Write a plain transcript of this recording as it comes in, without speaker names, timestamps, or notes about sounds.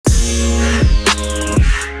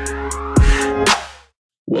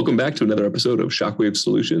Welcome back to another episode of Shockwave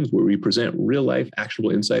Solutions, where we present real-life actionable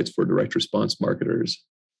insights for direct response marketers.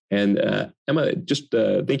 And Emma, just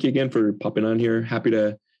thank you again for popping on here. Happy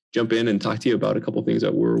to jump in and talk to you about a couple of things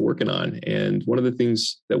that we're working on. And one of the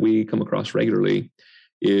things that we come across regularly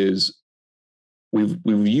is we've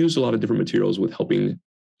used a lot of different materials with helping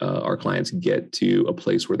our clients get to a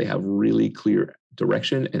place where they have really clear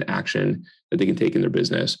direction and action that they can take in their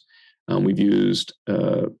business. We've used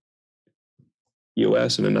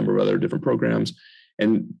EOS and a number of other different programs,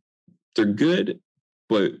 and they're good,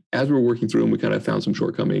 but as we're working through them, we kind of found some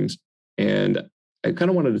shortcomings. And I kind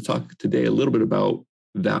of wanted to talk today a little bit about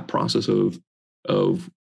that process of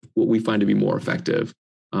what we find to be more effective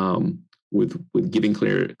with giving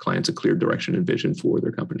clients a clear direction and vision for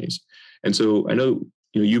their companies. And so I know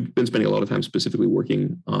you've been spending a lot of time specifically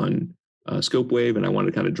working on ScopeWave, and I want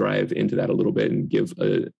to kind of drive into that a little bit and give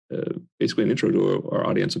basically an intro to our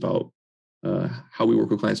audience about how we work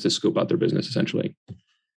with clients to scope out their business, essentially.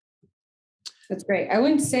 That's great. I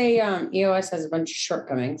wouldn't say EOS has a bunch of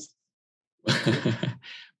shortcomings.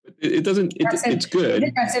 It doesn't. It's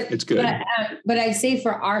good. It's good. But I'd say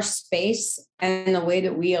for our space and the way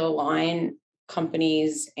that we align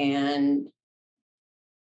companies and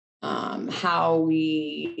how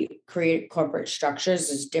we create corporate structures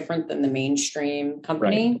is different than the mainstream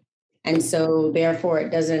company. Right. And so therefore it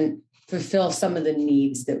doesn't fulfill some of the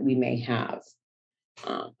needs that we may have.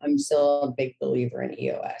 I'm still a big believer in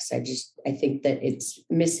EOS. I think that it's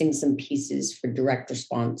missing some pieces for direct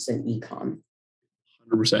response and e-com.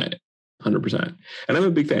 100%. And I'm a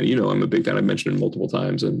big fan. I'm a big fan. I've mentioned it multiple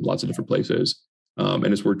times in lots of different places. And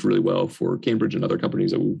it's worked really well for Cambridge and other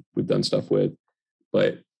companies that we've done stuff with.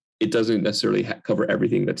 But it doesn't necessarily cover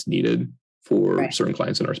everything that's needed for certain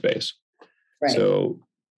clients in our space. Right. So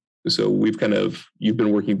you've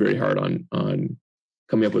been working very hard on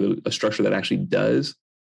coming up with a structure that actually does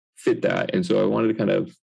fit that. And so I wanted to kind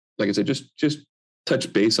of, like I said, just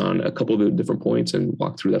touch base on a couple of the different points and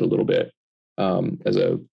walk through that a little bit as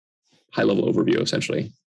a high level overview,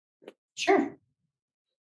 essentially. Sure.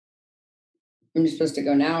 I'm just supposed to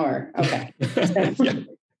go now, or okay. Yeah.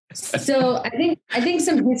 So I think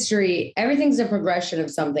some history, everything's a progression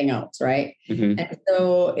of something else, right? Mm-hmm. And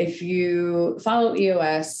so if you follow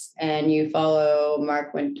EOS and you follow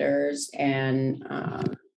Mark Winters and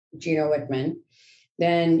Gino Wickman,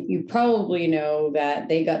 then you probably know that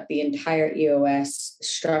they got the entire EOS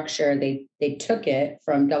structure. They took it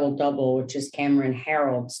from Double Double, which is Cameron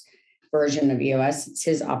Harold's version of EOS. It's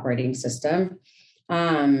his operating system.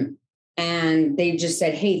 And they just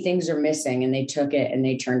said, hey, things are missing. And they took it and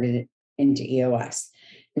they turned it into EOS.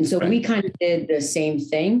 And so we kind of did the same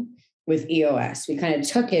thing with EOS. We kind of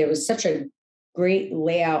took it. It was such a great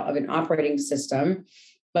layout of an operating system.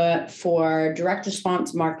 But for direct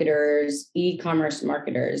response marketers, e-commerce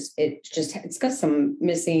marketers, it's got some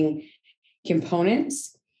missing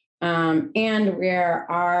components. And where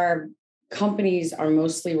our companies are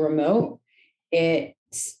mostly remote,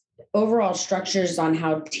 it's overall structures on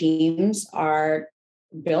how teams are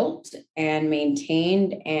built and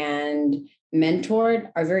maintained and mentored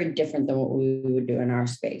are very different than what we would do in our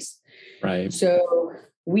space. Right. So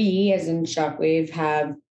we, as in Shockwave,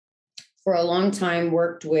 have for a long time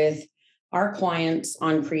worked with our clients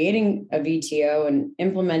on creating a VTO and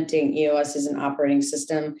implementing EOS as an operating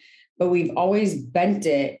system, but we've always bent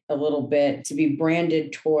it a little bit to be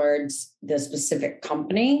branded towards the specific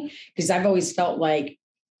company, because I've always felt like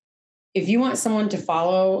if you want someone to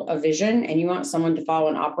follow a vision and you want someone to follow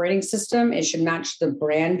an operating system, it should match the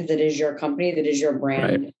brand that is your company, that is your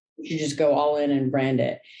brand. Right. You should just go all in and brand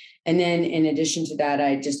it. And then in addition to that,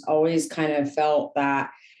 I just always kind of felt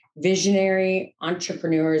that visionary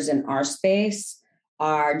entrepreneurs in our space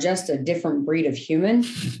are just a different breed of human.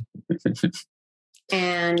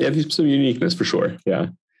 And yeah, there's some uniqueness for sure. Yeah,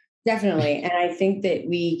 definitely. And I think that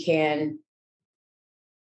we can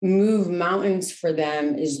move mountains for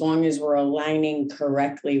them as long as we're aligning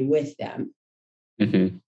correctly with them.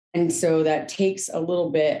 Mm-hmm. And so that takes a little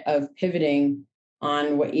bit of pivoting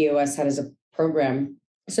on what EOS had as a program.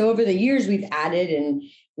 So over the years, we've added and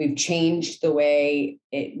we've changed the way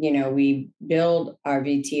we build our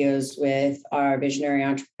VTOs with our visionary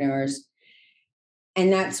entrepreneurs.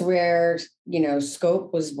 And that's where,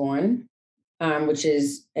 Scope was born, which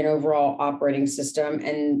is an overall operating system.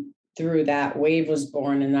 And through that, Wave was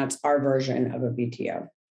born, and that's our version of a VTO.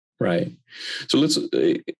 Right. So let's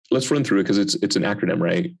run through it because it's an acronym,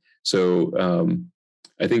 right? So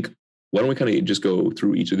I think why don't we kind of just go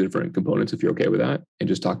through each of the different components, if you're okay with that, and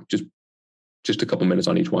just talk just a couple minutes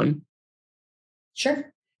on each one.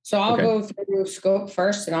 Sure. So I'll go through Scope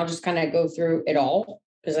first, and I'll just kind of go through it all.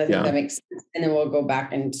 because I think that makes sense. And then we'll go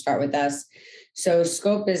back and start with S. So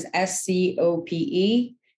SCOPE is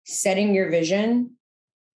SCOPE, setting your vision,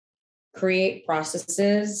 create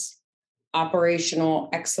processes, operational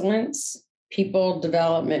excellence, people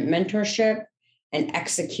development mentorship, and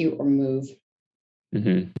execute or move.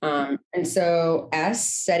 Mm-hmm. And so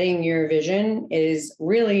S, setting your vision, is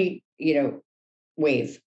really,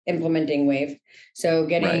 WAVE, implementing WAVE. So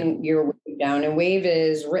getting your WAVE down, and WAVE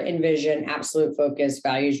is written vision, absolute focus,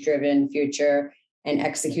 values driven, future, and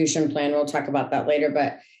execution plan. We'll talk about that later,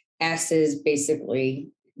 but S is basically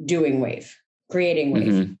doing WAVE, creating WAVE.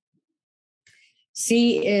 Mm-hmm.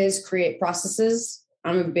 C is create processes.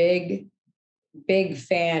 I'm a big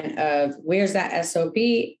fan of, where's that SOP?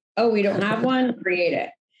 Oh, we don't have one? Create it.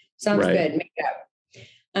 Sounds good. Make it up.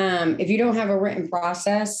 If you don't have a written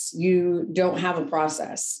process, you don't have a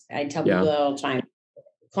process. I tell people that all the time.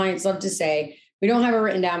 Clients love to say, we don't have it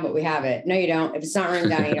written down, but we have it. No, you don't. If it's not written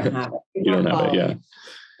down, you don't have it. You don't have it, yeah.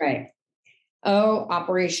 Right. O,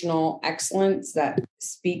 operational excellence, that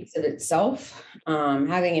speaks of itself.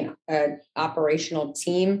 Having an operational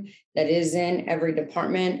team that is in every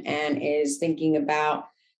department and is thinking about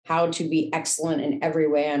how to be excellent in every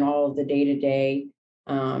way on all of the day-to-day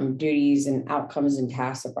duties and outcomes and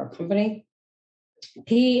tasks of our company.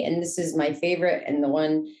 P, and this is my favorite and the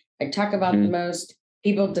one I talk about the most,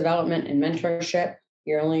 people development and mentorship.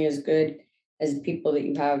 You're only as good as the people that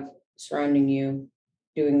you have surrounding you,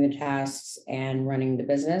 doing the tasks and running the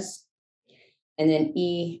business. And then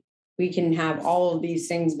E, we can have all of these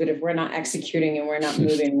things, but if we're not executing and we're not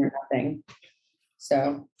moving, we're nothing.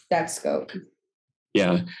 So that's SCOPE.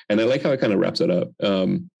 Yeah. And I like how it kind of wraps it up.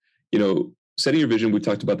 Setting your vision, we've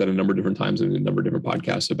talked about that a number of different times in a number of different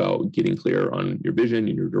podcasts about getting clear on your vision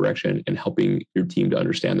and your direction and helping your team to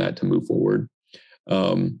understand that to move forward.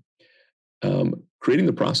 Creating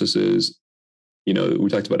the processes, we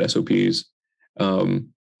talked about SOPs.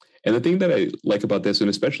 And the thing that I like about this, and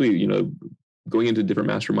especially, going into different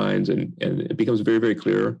masterminds and it becomes very, very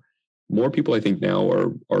clear, more people I think now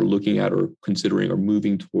are looking at or considering or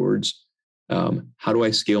moving towards how do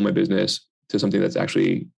I scale my business to something that's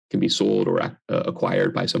actually can be sold or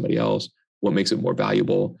acquired by somebody else? What makes it more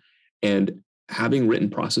valuable? And having written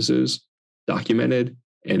processes documented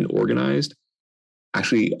and organized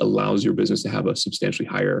actually allows your business to have a substantially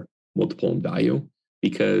higher multiple in value,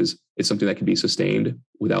 because it's something that can be sustained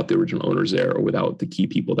without the original owners there or without the key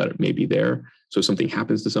people that may be there. So if something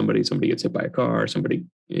happens to somebody gets hit by a car, somebody,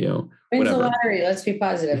 wins whatever. the lottery. Let's be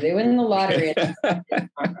positive. They win the lottery.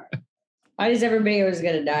 Why is everybody always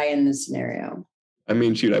going to die in this scenario? I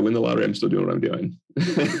mean, shoot, I win the lottery, I'm still doing what I'm doing.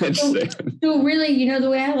 So really, the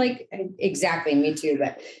way I like, exactly, me too.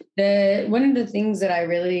 But one of the things that I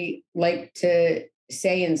really like to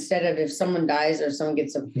say, instead of if someone dies or someone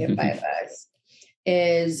gets hit by a bus,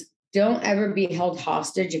 is don't ever be held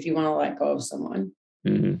hostage if you want to let go of someone.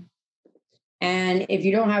 Mm-hmm. And if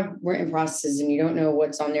you don't have written processes and you don't know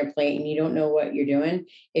what's on their plate and you don't know what you're doing,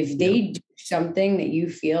 if they do something that you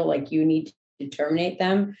feel like you need to terminate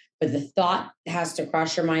them, but the thought has to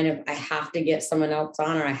cross your mind of, I have to get someone else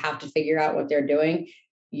on, or I have to figure out what they're doing,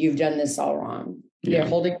 you've done this all wrong. They're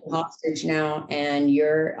holding you hostage now, and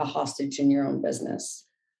you're a hostage in your own business.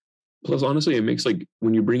 Plus, honestly, it makes, like,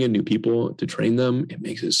 when you bring in new people to train them, it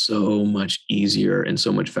makes it so much easier and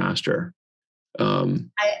so much faster.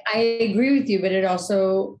 I agree with you, but it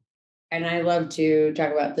also, and I love to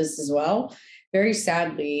talk about this as well, very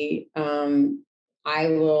sadly, I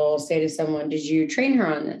will say to someone, did you train her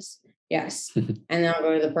on this? Yes. And then I'll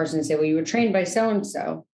go to the person and say, well, you were trained by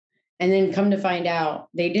so-and-so. And then come to find out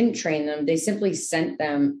they didn't train them. They simply sent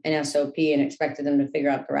them an SOP and expected them to figure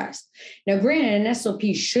out the rest. Now, granted, an SOP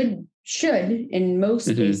should in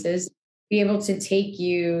most cases be able to take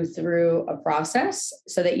you through a process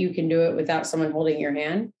so that you can do it without someone holding your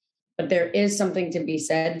hand. But there is something to be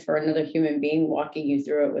said for another human being walking you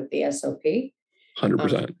through it with the SOP.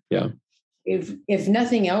 100%. Yeah. If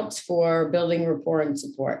nothing else, for building rapport and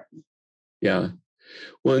support. Yeah.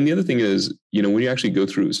 Well, and the other thing is, when you actually go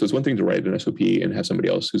through, so it's one thing to write an SOP and have somebody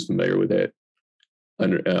else who's familiar with it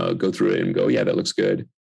go through it and go, yeah, that looks good.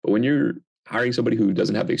 But when you're hiring somebody who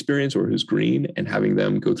doesn't have the experience or who's green and having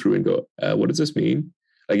them go through and go, what does this mean?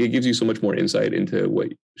 Like, it gives you so much more insight into what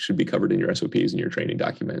should be covered in your SOPs and your training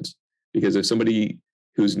documents. Because if somebody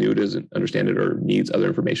who's new doesn't understand it or needs other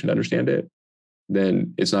information to understand it,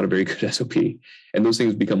 then it's not a very good SOP. And those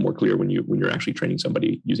things become more clear when you're actually training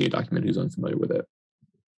somebody using a document who's unfamiliar with it.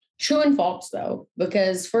 True and false, though,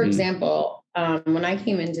 because, for example, when I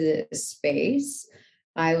came into this space,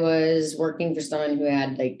 I was working for someone who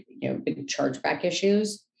had big chargeback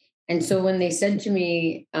issues. And so when they said to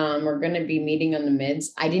me, we're going to be meeting on the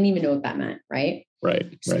mids, I didn't even know what that meant. Right.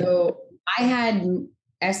 Right. So I had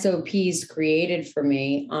SOPs created for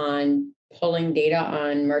me on pulling data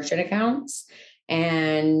on merchant accounts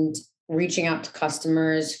and reaching out to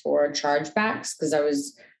customers for chargebacks because I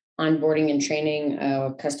was onboarding and training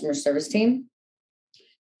a customer service team.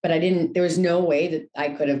 But there was no way that I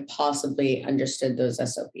could have possibly understood those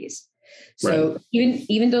SOPs. So right.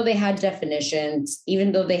 even though they had definitions,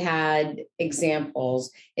 even though they had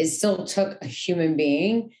examples, it still took a human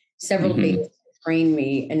being several days to train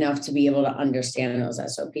me enough to be able to understand those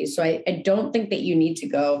SOPs. So I don't think that you need to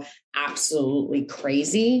go absolutely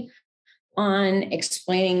crazy on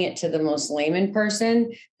explaining it to the most layman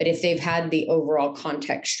person, but if they've had the overall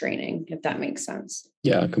context training, if that makes sense.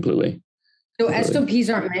 Yeah, completely. So SOPs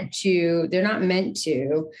they're not meant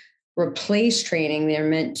to replace training. They're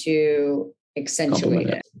meant to accentuate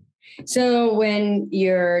it. So when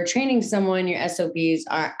you're training someone, your SOPs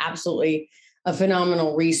are absolutely a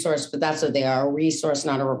phenomenal resource, but that's what they are, a resource,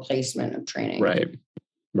 not a replacement of training.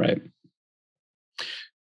 Right.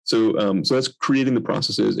 So that's creating the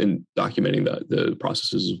processes and documenting the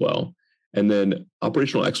processes as well. And then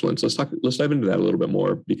operational excellence. Let's dive into that a little bit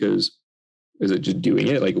more, because is it just doing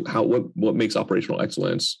it? Like what makes operational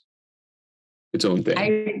excellence its own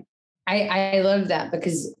thing? I love that,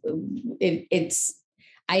 because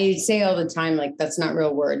I say all the time, like, that's not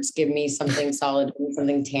real words. Give me something solid,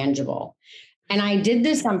 something tangible. And I did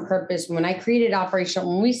this on purpose when I created operational.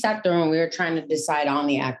 When we sat there and we were trying to decide on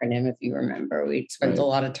the acronym, if you remember, we spent a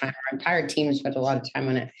lot of time, our entire team spent a lot of time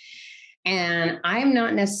on it. And I'm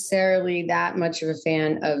not necessarily that much of a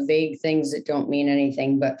fan of vague things that don't mean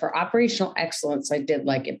anything. But for operational excellence, I did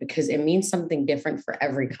like it because it means something different for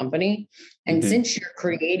every company. And since you're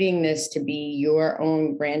creating this to be your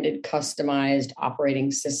own branded, customized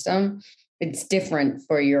operating system, it's different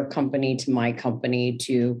for your company to my company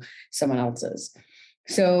to someone else's.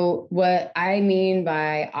 So what I mean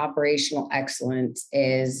by operational excellence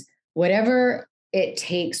is whatever it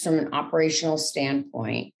takes from an operational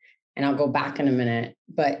standpoint, and I'll go back in a minute,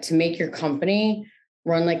 but to make your company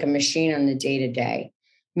run like a machine on the day-to-day.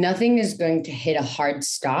 Nothing is going to hit a hard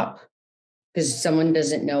stop because someone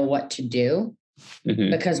doesn't know what to do,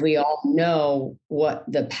 because we all know what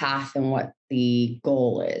the path and what the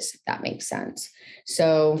goal is, if that makes sense.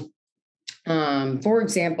 So, for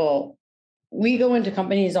example, we go into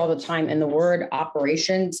companies all the time and the word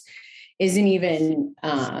operations isn't even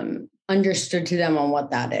understood to them on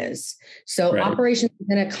what that is. So operations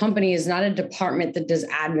in a company is not a department that does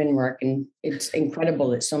admin work. And it's incredible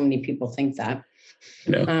that so many people think that.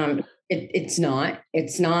 No. It's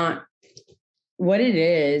not. What it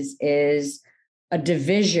is a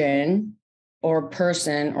division or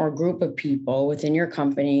person or group of people within your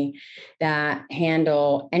company that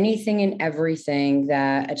handle anything and everything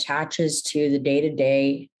that attaches to the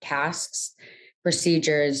day-to-day tasks,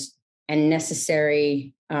 procedures, and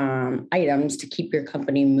necessary items to keep your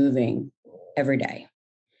company moving every day.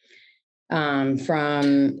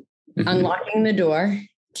 From unlocking the door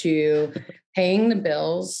to paying the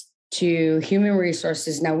bills to human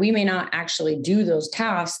resources. Now, we may not actually do those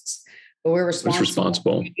tasks, but we're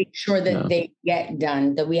responsible to make sure that they get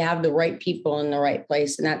done, that we have the right people in the right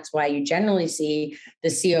place. And that's why you generally see the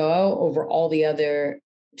COO over all the other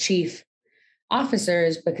chief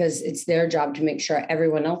officers, because it's their job to make sure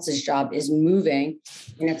everyone else's job is moving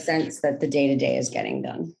in a sense that the day-to-day is getting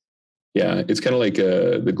done. Yeah, it's kind of like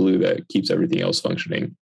the glue that keeps everything else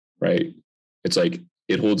functioning, right? It's like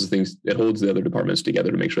it holds the other departments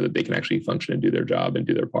together to make sure that they can actually function and do their job and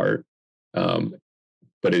do their part.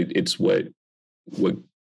 But it's what kind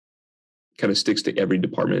of sticks to every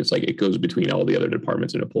department. It's like it goes between all the other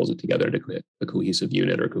departments and it pulls it together into a cohesive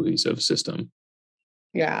unit or cohesive system.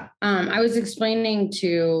 Yeah. I was explaining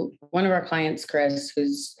to one of our clients, Chris,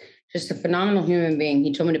 who's just a phenomenal human being.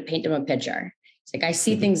 He told me to paint him a picture. It's like, I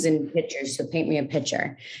see things in pictures, so paint me a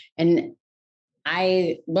picture. And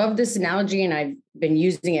I love this analogy, and I've been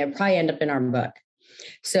using it. It'll probably end up in our book.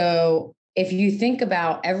 So if you think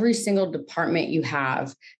about every single department you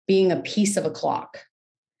have being a piece of a clock,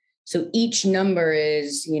 so each number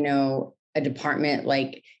is, a department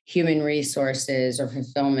like human resources or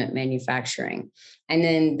fulfillment, manufacturing. And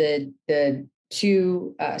then the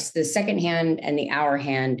second hand and the hour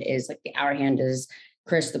hand is like, the hour hand is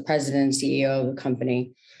Chris, the president and CEO of the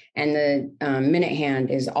company. And the minute hand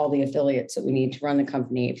is all the affiliates that we need to run the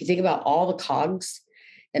company. If you think about all the cogs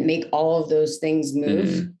that make all of those things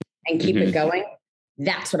move and keep it going,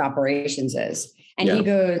 that's what operations is. And he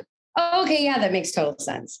goes, oh, okay, yeah, that makes total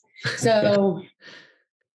sense. So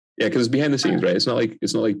Yeah, because it's behind the scenes, right? It's not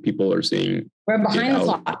like people are seeing. We're behind the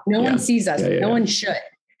clock. No one sees us. No one should.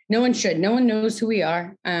 No one should. No one knows who we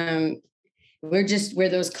are. We're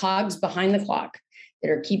those cogs behind the clock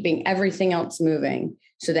that are keeping everything else moving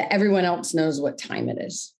so that everyone else knows what time it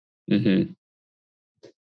is. Mm-hmm.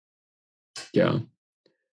 Yeah,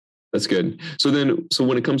 that's good. So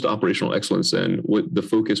when it comes to operational excellence, then what the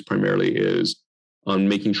focus primarily is on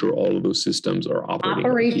making sure all of those systems are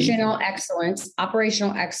operating.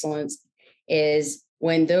 Operational excellence is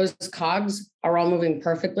when those cogs are all moving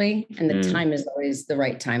perfectly and the time is always the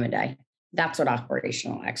right time of day. That's what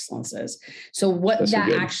operational excellence is. So what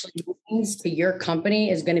that actually means to your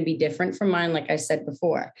company is going to be different from mine, like I said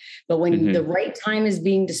before. But when the right time is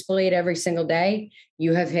being displayed every single day,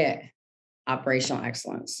 you have hit operational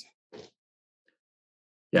excellence.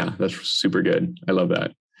 Yeah, that's super good. I love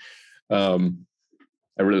that.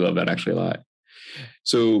 I really love that actually a lot.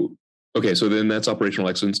 So, okay, so then that's operational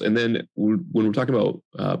excellence. And then when we're talking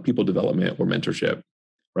about people development or mentorship,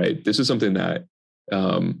 right? This is something that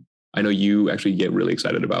I know you actually get really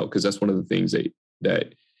excited about, because that's one of the things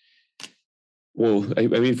that I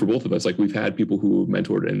mean, for both of us, like we've had people who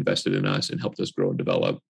mentored and invested in us and helped us grow and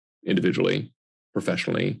develop individually,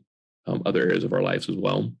 professionally, other areas of our lives as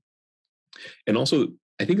well. And also,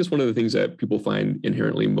 I think it's one of the things that people find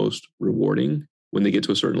inherently most rewarding when they get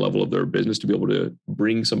to a certain level of their business, to be able to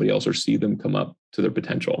bring somebody else or see them come up to their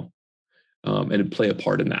potential and play a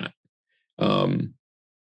part in that.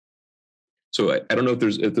 So I don't know if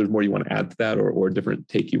there's more you want to add to that, or a different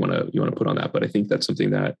take you want to put on that, but I think that's something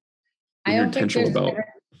that we're intentional about.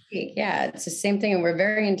 Yeah, it's the same thing, and we're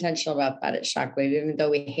very intentional about that at Shockwave, even though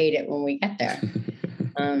we hate it when we get there.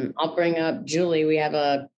 I'll bring up Julie. We have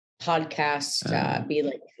a podcast, Be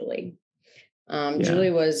Like Julie.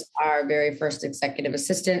 Julie was our very first executive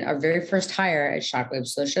assistant, our very first hire at Shockwave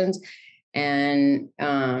Solutions. And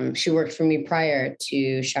she worked for me prior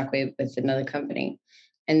to Shockwave with another company.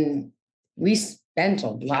 And we spent a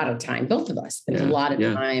lot of time, both of us spent a lot of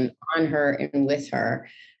time on her and with her.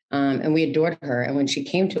 And we adored her. And when she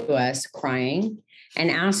came to us crying and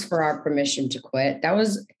asked for our permission to quit, that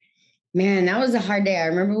was a hard day. I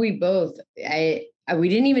remember we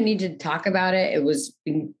didn't even need to talk about it.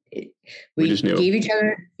 We just gave each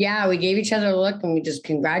other a look, and we just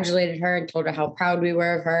congratulated her and told her how proud we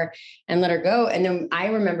were of her and let her go. And then I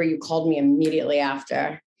remember you called me immediately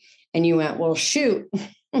after and you went, well, shoot.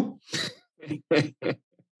 Because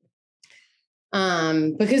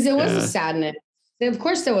there was a sadness. Of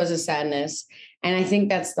course there was a sadness. And I think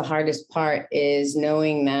that's the hardest part, is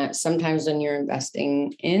knowing that sometimes when you're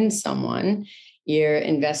investing in someone, you're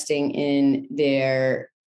investing in their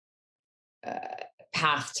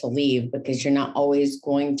path to leave, because you're not always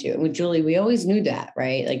going to. And with Julie, we always knew that,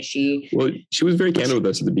 right? Like she was very candid with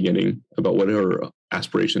us at the beginning about what her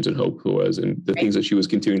aspirations and hope was, and the things that she was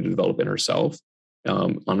continuing to develop in herself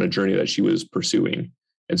on a journey that she was pursuing.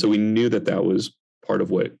 And so we knew that was part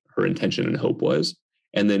of what her intention and hope was.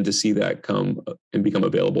 And then to see that come and become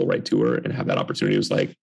available right to her and have that opportunity was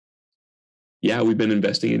like, yeah, we've been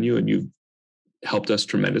investing in you and you've helped us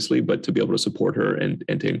tremendously, but to be able to support her and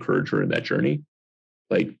to encourage her in that journey,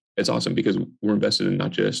 like, it's awesome, because we're invested in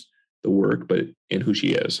not just the work, but in who she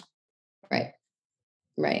is.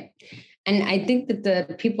 Right. And I think that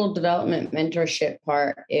the people development mentorship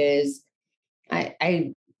part is,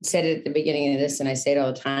 I said it at the beginning of this, and I say it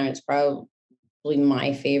all the time, it's probably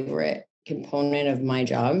my favorite component of my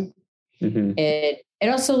job. Mm-hmm. It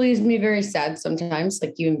also leaves me very sad sometimes.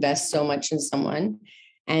 Like, you invest so much in someone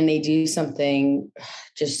and they do something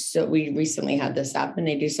we recently had this happen.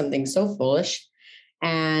 They do something so foolish,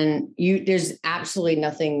 and there's absolutely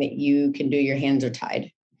nothing that you can do. Your hands are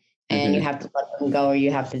tied, and you have to let them go, or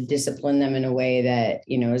you have to discipline them in a way that,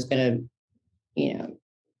 is going to,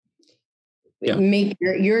 make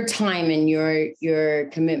your time and your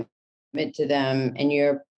commitment to them and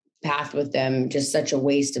your path with them just such a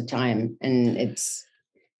waste of time. And it's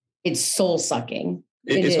soul sucking.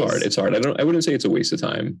 It's hard. It's hard. I wouldn't say it's a waste of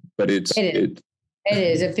time, but it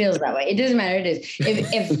is. It feels that way. It doesn't matter. It is.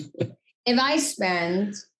 If I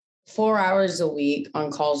spend 4 hours a week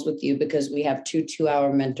on calls with you, because we have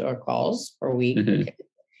 2-hour mentor calls per week,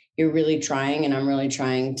 you're really trying, and I'm really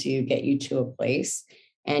trying to get you to a place,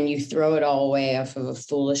 and you throw it all away off of a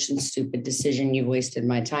foolish and stupid decision, you've wasted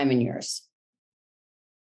my time and yours.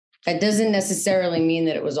 That doesn't necessarily mean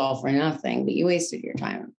that it was all for nothing, but you wasted your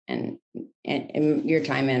time and your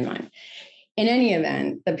time and mine. In any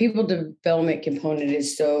event, the people development component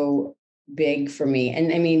is so big for me.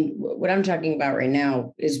 And I mean, what I'm talking about right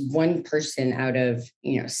now is one person out of,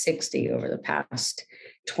 60 over the past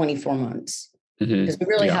 24 months. Because we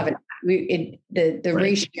really haven't the Right.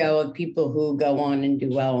 ratio of people who go on and do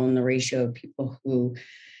well and the ratio of people who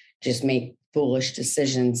just make foolish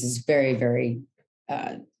decisions is very, very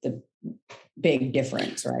the big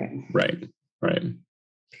difference, right? Right. Right.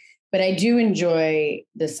 But I do enjoy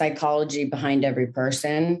the psychology behind every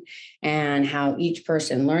person and how each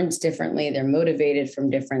person learns differently. They're motivated from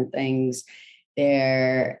different things.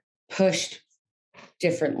 They're pushed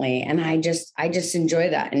differently. And I just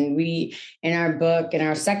enjoy that. And we, in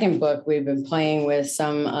our second book, we've been playing with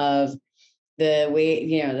some of the way,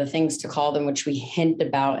 the things to call them, which we hint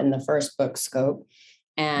about in the first book, Scope.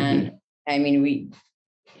 And I mean,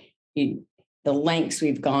 the lengths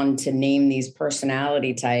we've gone to name these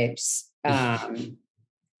personality types, and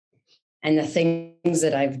the things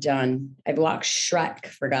that I've done. I've watched Shrek,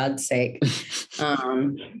 for God's sake.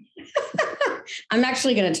 I'm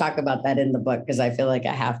actually going to talk about that in the book because I feel like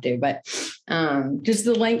I have to, but just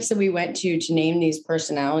the lengths that we went to name these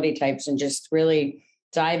personality types and just really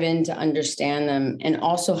dive in to understand them, and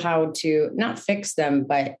also how to not fix them,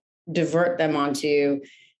 but divert them onto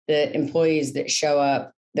the employees that show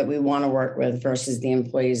up that we want to work with versus the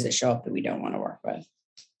employees that show up that we don't want to work with.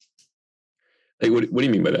 Like, what do you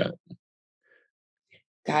mean by that?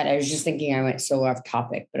 God, I was just thinking I went so off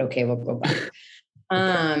topic, but okay, we'll go back.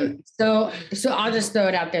 So I'll just throw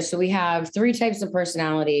it out there. So we have 3 types of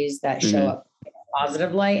personalities that show up in a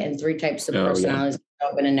positive light and 3 types of personalities that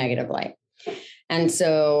show up in a negative light. And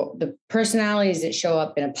so the personalities that show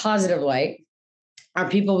up in a positive light are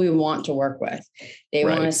people we want to work with. They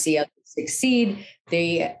want to see us succeed.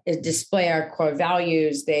 They display our core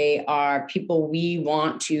values. They are people we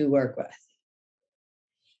want to work with.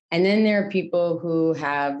 And then there are people who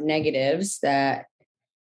have negatives that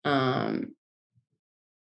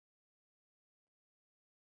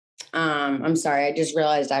I'm sorry, I just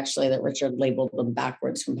realized actually that Richard labeled them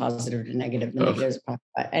backwards from positive to negative. The negatives, but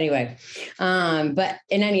anyway, but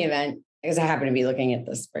in any event, because I happen to be looking at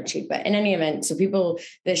the spreadsheet, but in any event, so people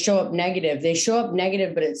that show up negative, they show up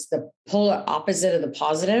negative, but it's the polar opposite of the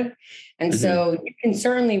positive. And so you can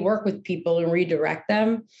certainly work with people and redirect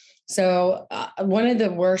them. So one of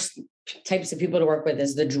the worst types of people to work with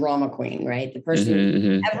is the drama queen, right? The person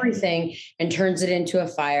who does everything and turns it into a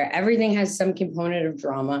fire. Everything has some component of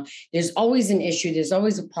drama. There's always an issue. There's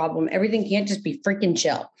always a problem. Everything can't just be freaking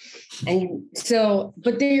chill. And so,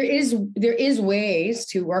 but there is ways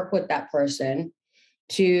to work with that person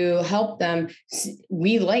to help them.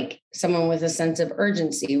 We like someone with a sense of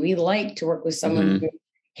urgency. We like to work with someone who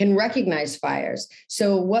can recognize fires.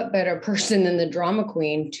 So what better person than the drama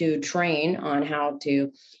queen to train on how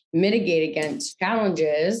to mitigate against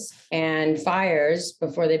challenges and fires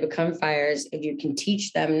before they become fires, if you can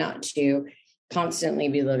teach them not to constantly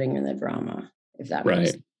be living in the drama, if that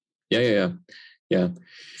makes sense. Yeah.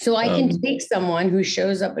 So I can take someone who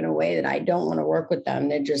shows up in a way that I don't want to work with them.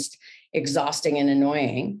 They're just exhausting and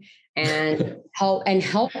annoying, and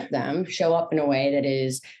help them show up in a way that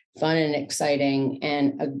is fun and exciting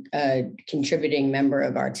and a contributing member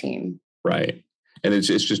of our team. Right. And it's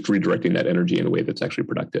just redirecting that energy in a way that's actually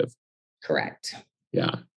productive. Correct.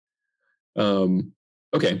 Yeah.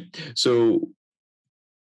 Okay. So,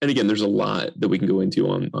 and again, there's a lot that we can go into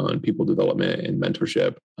on people development and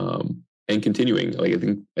mentorship, and continuing. Like, I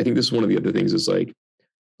think this is one of the other things is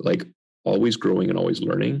like always growing and always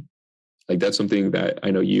learning. Like, that's something that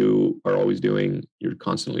I know you are always doing. You're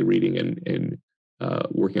constantly reading and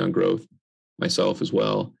working on growth. Myself as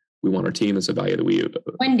well. We want our team. That's a value that we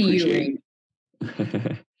When do appreciate. you read?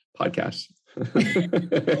 Podcasts.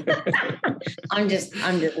 I'm just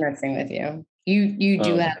messing with you. You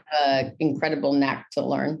do have an incredible knack to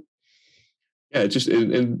learn. Yeah, it's just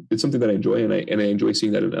and it's something that I enjoy, and I enjoy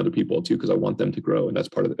seeing that in other people too, because I want them to grow, and that's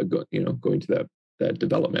part of going to that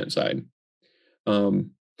development side.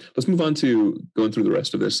 Let's move on to going through the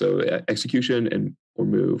rest of this. So execution or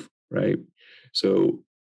move, right? So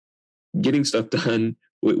getting stuff done.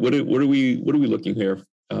 What are we looking here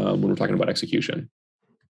when we're talking about execution?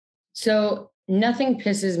 So nothing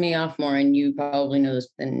pisses me off more, and you probably know this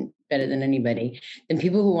better than anybody, than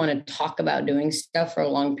people who want to talk about doing stuff for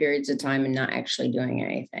long periods of time and not actually doing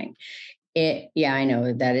anything. I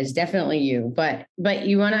know that is definitely you, but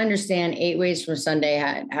you want to understand 8 ways from Sunday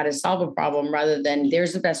how to solve a problem rather than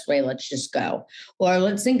there's the best way, let's just go, or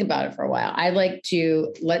let's think about it for a while. I like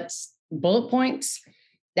to let's bullet points.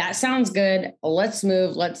 That sounds good. Let's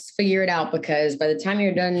move. Let's figure it out, because by the time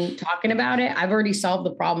you're done talking about it, I've already solved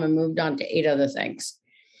the problem and moved on to 8 other things.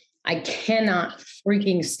 I cannot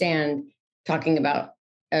freaking stand talking about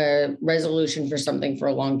a resolution for something for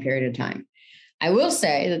a long period of time. I will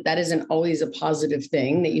say that that isn't always a positive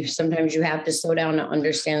thing, that sometimes you have to slow down to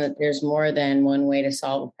understand that there's more than one way to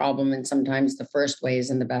solve a problem. And sometimes the first way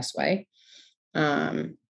isn't the best way.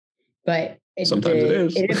 But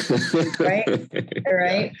sometimes it is. Right.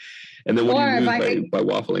 Right. Yeah. And then what or do you lose by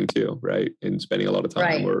waffling too, right? And spending a lot of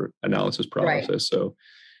time or analysis paralysis. Right. So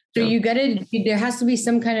there has to be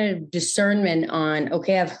some kind of discernment on,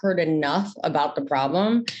 okay, I've heard enough about the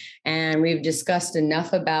problem and we've discussed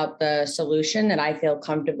enough about the solution that I feel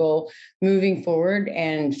comfortable moving forward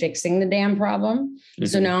and fixing the damn problem. Mm-hmm.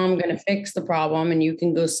 So now I'm going to fix the problem and you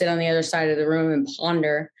can go sit on the other side of the room and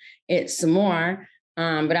ponder it some more.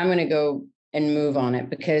 But I'm going to go and move on it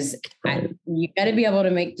because you got to be able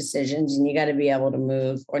to make decisions and you got to be able to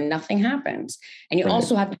move or nothing happens. And you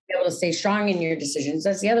also have to be able to stay strong in your decisions.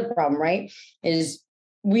 That's the other problem, right? Is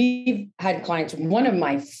we've had clients. One of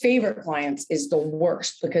my favorite clients is the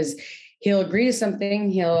worst because he'll agree to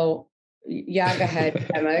something. Go ahead,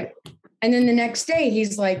 Emma. And then the next day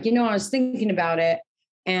he's like, I was thinking about it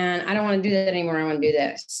and I don't want to do that anymore. I want to do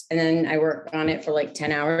this. And then I work on it for like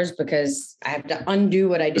 10 hours because I have to undo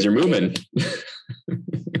what I did. Because you're moving.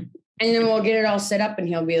 And then we'll get it all set up and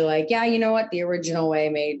he'll be like, yeah, you know what? The original way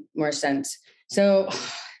made more sense. So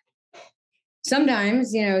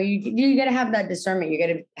sometimes, you got to have that discernment. You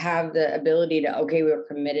got to have the ability to, okay, we're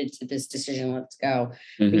committed to this decision. Let's go.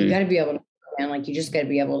 Mm-hmm. But you got to be able to, and you just got to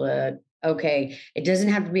be able to, okay, it doesn't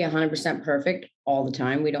have to be 100% perfect all the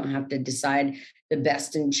time. We don't have to decide the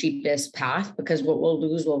best and cheapest path because what we'll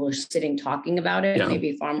lose while we're sitting talking about it,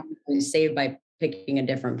 maybe far more we save by picking a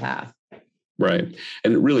different path. Right.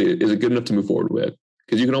 And really, is it good enough to move forward with?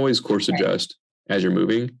 Because you can always course adjust as you're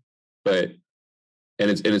moving, and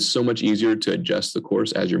it's so much easier to adjust the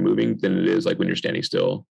course as you're moving than it is like when you're standing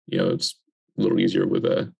still. It's a little easier with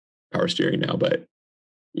a power steering now, but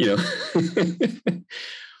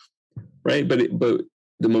right. But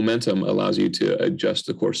the momentum allows you to adjust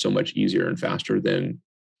the course so much easier and faster than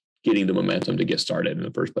getting the momentum to get started in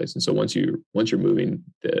the first place. And so once you're moving,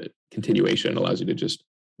 the continuation allows you to just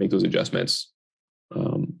make those adjustments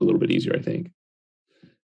a little bit easier, I think.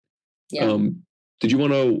 Yeah. Did you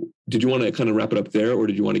want to kind of wrap it up there, or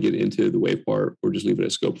did you want to get into the wave part, or just leave it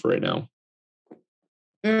at scope for right now?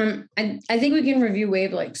 I think we can review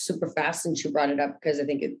wave like super fast since you brought it up, because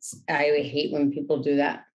I hate when people do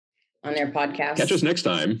that on their podcast. Catch us next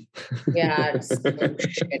time. Yeah, it's so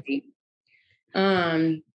shitty.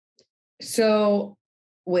 So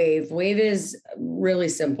wave is really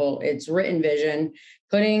simple. It's written vision,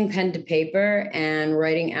 putting pen to paper and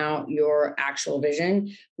writing out your actual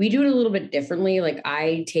vision. We do it a little bit differently. Like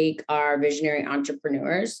I take our visionary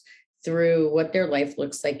entrepreneurs through what their life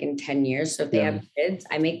looks like in 10 years. So if they have kids,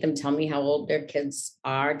 I make them tell me how old their kids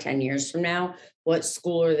are 10 years from now. What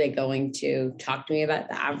school are they going to? Talk to me about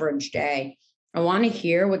the average day. I want to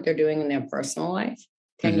hear what they're doing in their personal life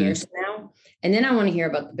 10 years from now. And then I want to hear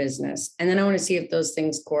about the business. And then I want to see if those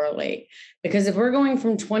things correlate. Because if we're going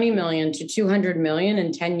from 20 million to 200 million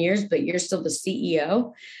in 10 years, but you're still the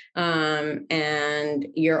CEO, and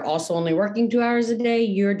you're also only working 2 hours a day,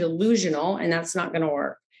 you're delusional, and that's not going to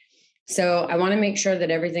work. So I want to make sure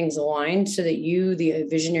that everything's aligned so that you, the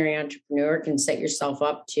visionary entrepreneur, can set yourself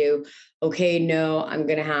up to, okay, no, I'm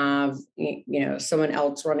going to have, someone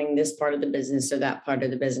else running this part of the business or that part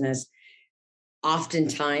of the business.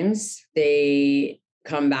 Oftentimes they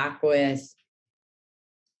come back with,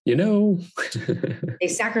 they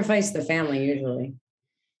sacrifice the family usually.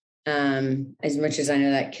 As much as I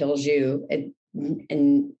know that kills you,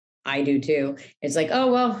 and I do too. It's like,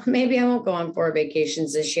 oh, well, maybe I won't go on 4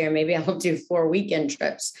 vacations this year. Maybe I'll do 4 weekend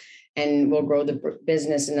trips and we'll grow the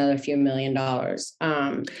business another few $1 million.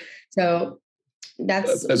 So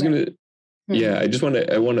that's, I was going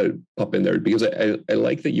to, I want to pop in there because I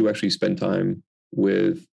like that you actually spend time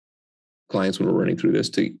with clients when we're running through this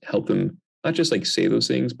to help them not just like say those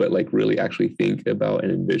things, but like really actually think about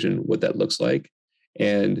and envision what that looks like.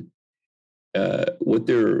 And what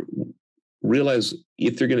they're realize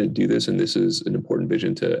if they're going to do this, and this is an important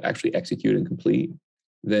vision to actually execute and complete,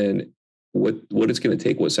 then what it's going to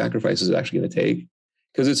take, what sacrifices it's actually going to take,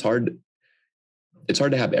 because it's hard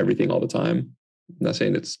to have everything all the time. I'm not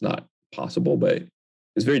saying it's not possible, but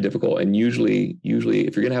it's very difficult. And usually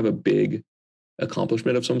if you're going to have a big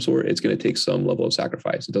accomplishment of some sort, it's going to take some level of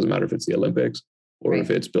sacrifice. It doesn't matter if it's the Olympics or if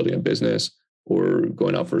it's building a business or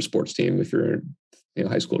going out for a sports team if you're in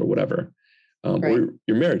high school or whatever. Or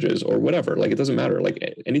your marriages or whatever. Like, it doesn't matter. Like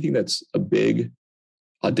anything that's a big,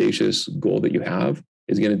 audacious goal that you have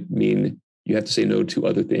is going to mean you have to say no to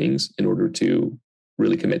other things in order to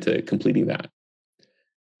really commit to completing that.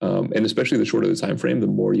 And especially the shorter the time frame, the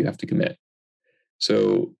more you have to commit.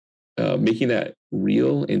 So making that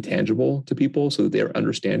real and tangible to people so that they're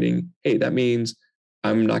understanding, hey, that means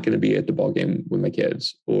I'm not going to be at the ball game with my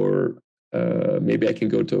kids, or maybe I can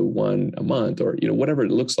go to one a month, or, whatever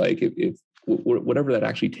it looks like. If whatever that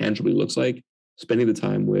actually tangibly looks like, spending the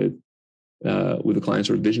time with the clients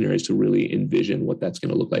or visionaries to really envision what that's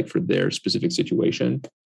going to look like for their specific situation.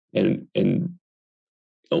 And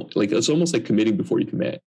like, it's almost like committing before you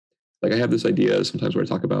commit. Like, I have this idea sometimes where I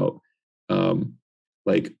talk about,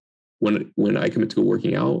 like, when I commit to go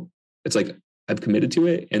working out, it's like I've committed to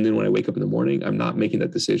it. And then when I wake up in the morning, I'm not making that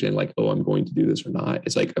decision like, oh, I'm going to do this or not.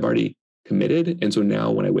 It's like I've already committed. And so now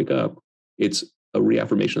when I wake up, it's a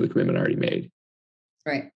reaffirmation of the commitment I already made.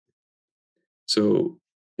 Right. So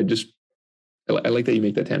I like that you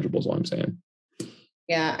make that tangible is all I'm saying.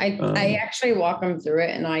 Yeah. I actually walk them through it.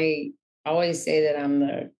 And I always say that I'm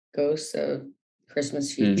the ghost of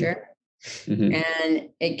Christmas future. Mm-hmm. And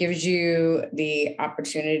it gives you the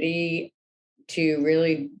opportunity to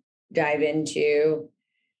really dive into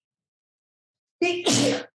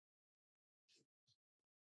it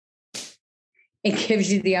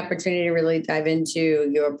gives you the opportunity to really dive into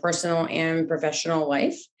your personal and professional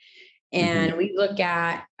life. And we look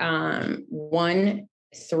at 1,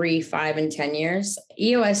 3, 5, and 10 years.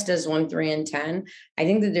 EOS does 1, 3, and 10. I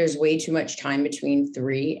think that there's way too much time between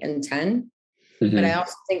 3 and 10. But I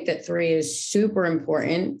also think that 3 is super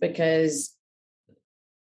important because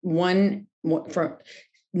 1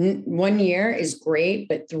 year is great,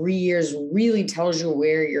 but 3 years really tells you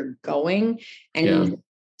where you're going. And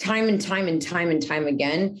time and time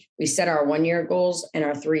again, we set our 1 year goals and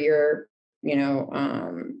our 3 year,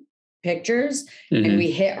 pictures, and we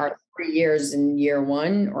hit our 3 years in year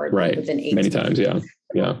 1 or within 8 many times. Yeah.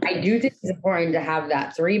 I do think it's important to have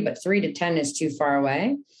that 3, but 3 to 10 is too far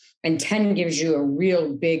away. And 10 gives you a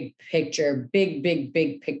real big picture, big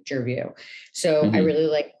picture view. So I really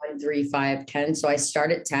like 1, 3, 5, 10. So I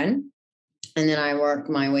start at 10 and then I work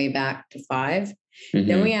my way back to 5.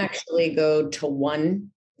 Then we actually go to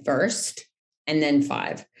 1 first and then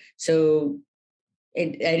 5. So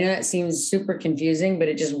I know that seems super confusing, but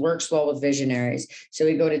it just works well with visionaries. So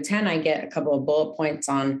we go to 10, I get a couple of bullet points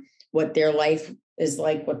on what their life is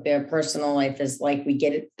like, what their personal life is like. We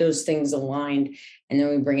get those things aligned, and then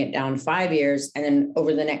we bring it down 5 years. And then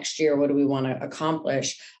over the next year, what do we want to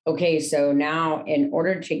accomplish? Okay, so now in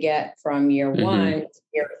order to get from year 1 to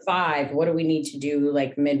year 5, what do we need to do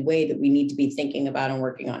like midway that we need to be thinking about and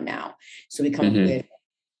working on now? So we come up with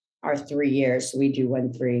our 3 years. So we do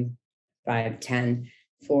 1, 3, 5, 10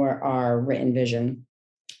 for our written vision.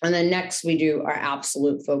 And then next we do our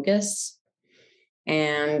absolute focus.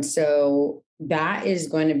 And so that is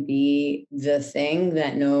going to be the thing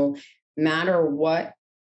that no matter what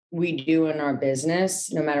we do in our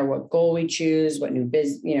business, no matter what goal we choose, what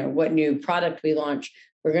new product we launch,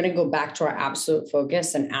 we're going to go back to our absolute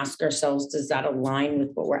focus and ask ourselves, does that align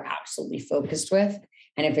with what we're absolutely focused with?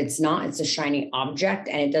 And if it's not, it's a shiny object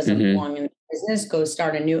and it doesn't belong in the business, go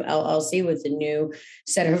start a new LLC with a new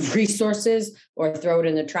set of resources or throw it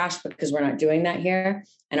in the trash, because we're not doing that here.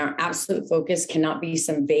 And our absolute focus cannot be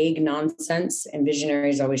some vague nonsense. And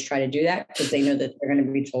visionaries always try to do that because they know that they're going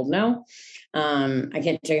to be told no. I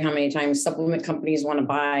can't tell you how many times supplement companies want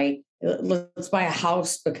to let's buy a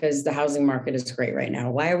house because the housing market is great right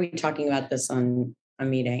now. Why are we talking about this in our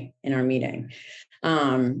meeting?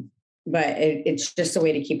 But it's just a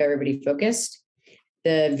way to keep everybody focused.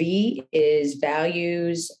 The V is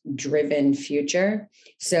values driven future.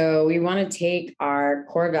 So we want to take our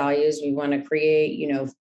core values. We want to create,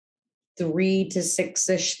 3 to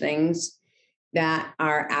 6-ish things that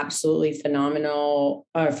are absolutely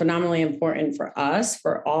phenomenally important for us,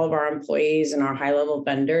 for all of our employees and our high level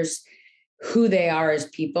vendors, who they are as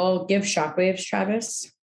people. Give shockwaves,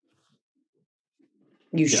 Travis.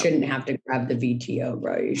 You shouldn't have to grab the VTO,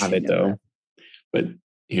 bro. You should have it though. But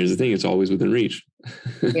here's the thing, it's always within reach.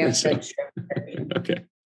 Yeah, so, that's true. Okay.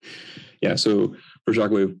 Yeah. So for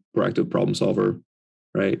Shockwave, proactive problem solver,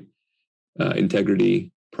 right?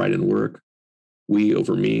 Integrity, pride in work, we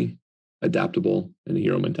over me, adaptable, and a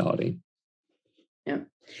hero mentality. Yeah.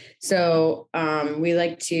 So we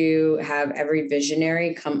like to have every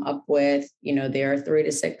visionary come up with, their 3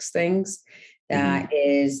 to 6 things that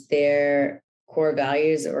is their core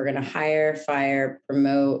values that we're going to hire, fire,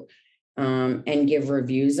 promote, and give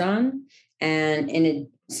reviews on. And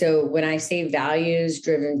so when I say values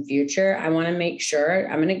driven future, I want to make sure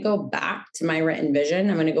I'm going to go back to my written vision.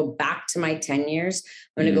 I'm going to go back to my 10 years.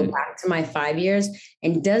 I'm going to go back to my 5 years.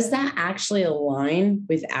 And does that actually align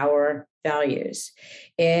with our values?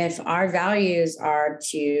 If our values are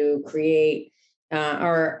to create,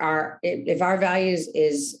 if our values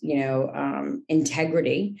is,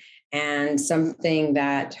 integrity, and something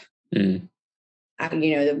that,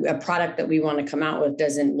 a product that we want to come out with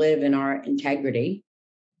doesn't live in our integrity.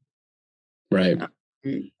 Right.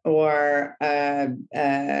 Or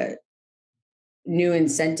a new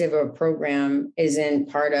incentive or program isn't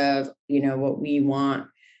part of, what we want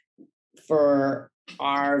for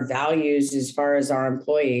our values as far as our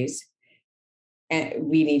employees. And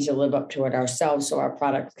we need to live up to it ourselves. So our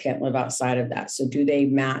product can't live outside of that. So do they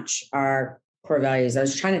match our core values? I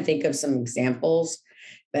was trying to think of some examples,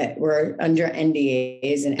 but we're under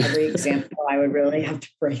NDAs, and every example I would really have to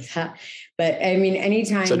break that. But I mean,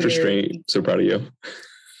 anytime. Such restraint. So proud of you.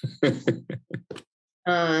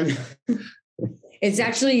 It's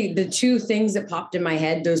actually the two things that popped in my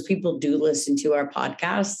head. Those people do listen to our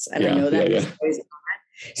podcasts, and I know that. Yeah.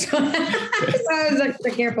 So I was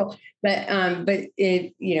extra careful, but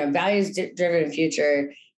it, values driven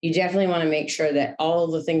future. You definitely want to make sure that all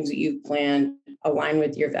of the things that you've planned align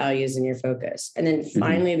with your values and your focus. And then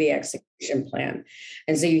finally, the execution plan.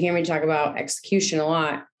 And so you hear me talk about execution a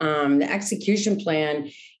lot. The execution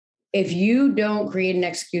plan, if you don't create an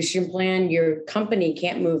execution plan, your company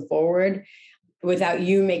can't move forward without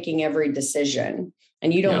you making every decision.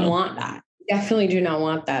 And you don't want that. Definitely do not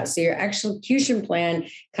want that. So your execution plan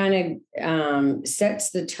kind of sets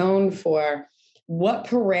the tone for what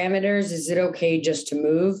parameters is it okay just to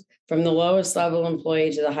move from the lowest level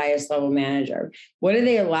employee to the highest level manager? What are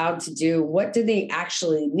they allowed to do? What do they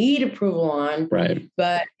actually need approval on? Right.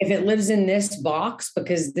 But if it lives in this box,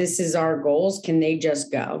 because this is our goals, can they just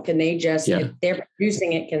go? Can they just, if they're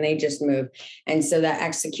producing it, can they just move? And so that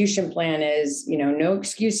execution plan is, no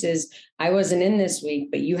excuses. I wasn't in this week,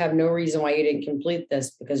 but you have no reason why you didn't complete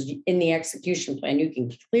this, because in the execution plan, you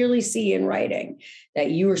can clearly see in writing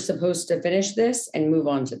that you were supposed to finish this and move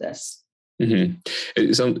on to this. Mm-hmm.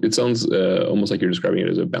 It sounds almost like you're describing it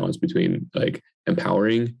as a balance between like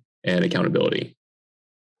empowering and accountability.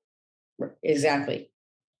 Exactly.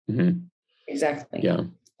 Mm-hmm. Exactly. Yeah.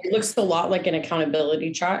 It looks a lot like an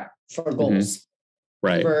accountability chart for goals.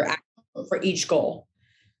 Right. For each goal.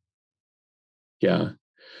 Yeah.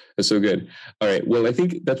 That's so good. All right. Well, I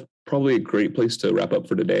think that's probably a great place to wrap up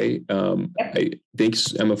for today.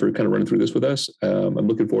 Thanks, Emma, for kind of running through this with us. I'm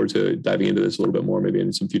looking forward to diving into this a little bit more, maybe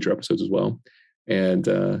in some future episodes as well. And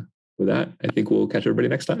with that, I think we'll catch everybody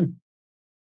next time.